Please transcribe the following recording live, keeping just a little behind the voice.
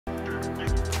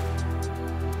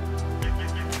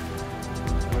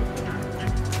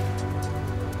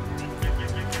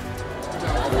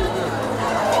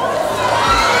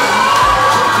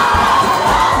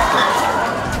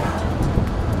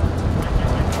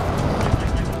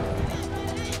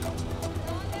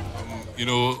You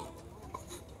know,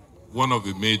 one of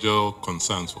the major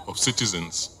concerns of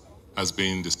citizens has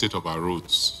been the state of our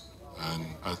roads. And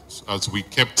as we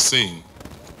kept saying,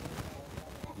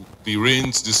 the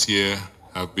rains this year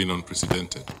have been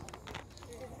unprecedented.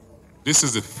 This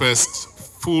is the first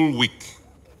full week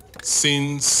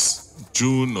since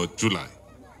June or July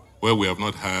where we have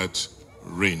not had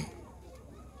rain.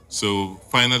 So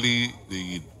finally,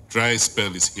 the dry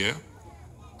spell is here.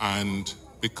 And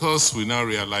because we now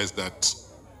realize that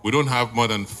we don't have more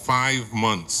than 5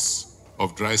 months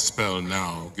of dry spell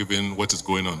now, given what is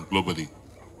going on globally,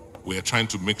 we are trying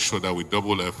to make sure that we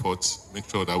double efforts, make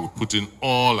sure that we put in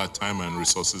all our time and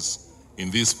resources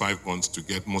in these 5 months to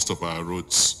get most of our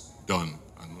roads done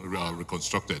and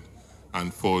reconstructed.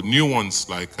 And for new ones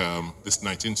like this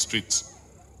 19th Street,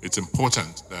 it's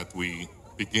important that we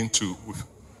begin to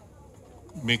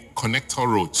make connector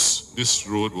roads. This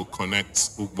road will connect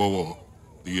Ugbowo,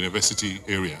 the university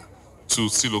area, to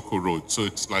Siloko Road. So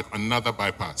it's like another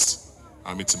bypass.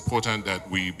 It's important that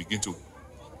we begin to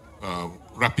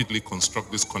rapidly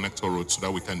construct this connector road so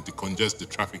that we can decongest the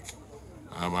traffic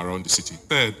around the city.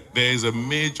 Third, there is a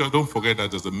major, don't forget that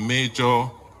there's a major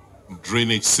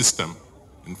drainage system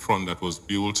in front that was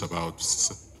built about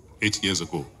 8 years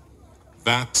ago.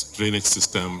 That drainage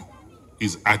system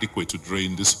is adequate to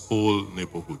drain this whole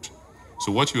neighborhood.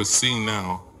 So what you're seeing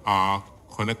now are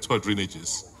connector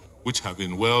drainages, which have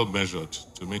been well measured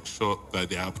to make sure that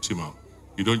they are optimal.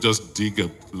 You don't just dig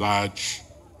a large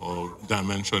or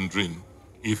dimension drain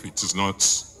if it is not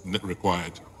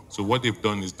required. So what they've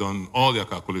done is done all their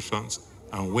calculations,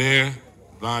 and where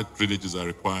large drainages are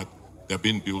required, they're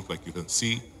being built like you can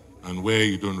see, and where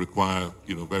you don't require,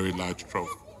 very large trough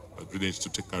drainage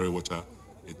to carry water,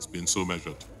 it's been so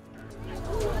measured.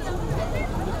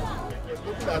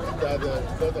 Looking at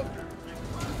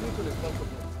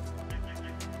it,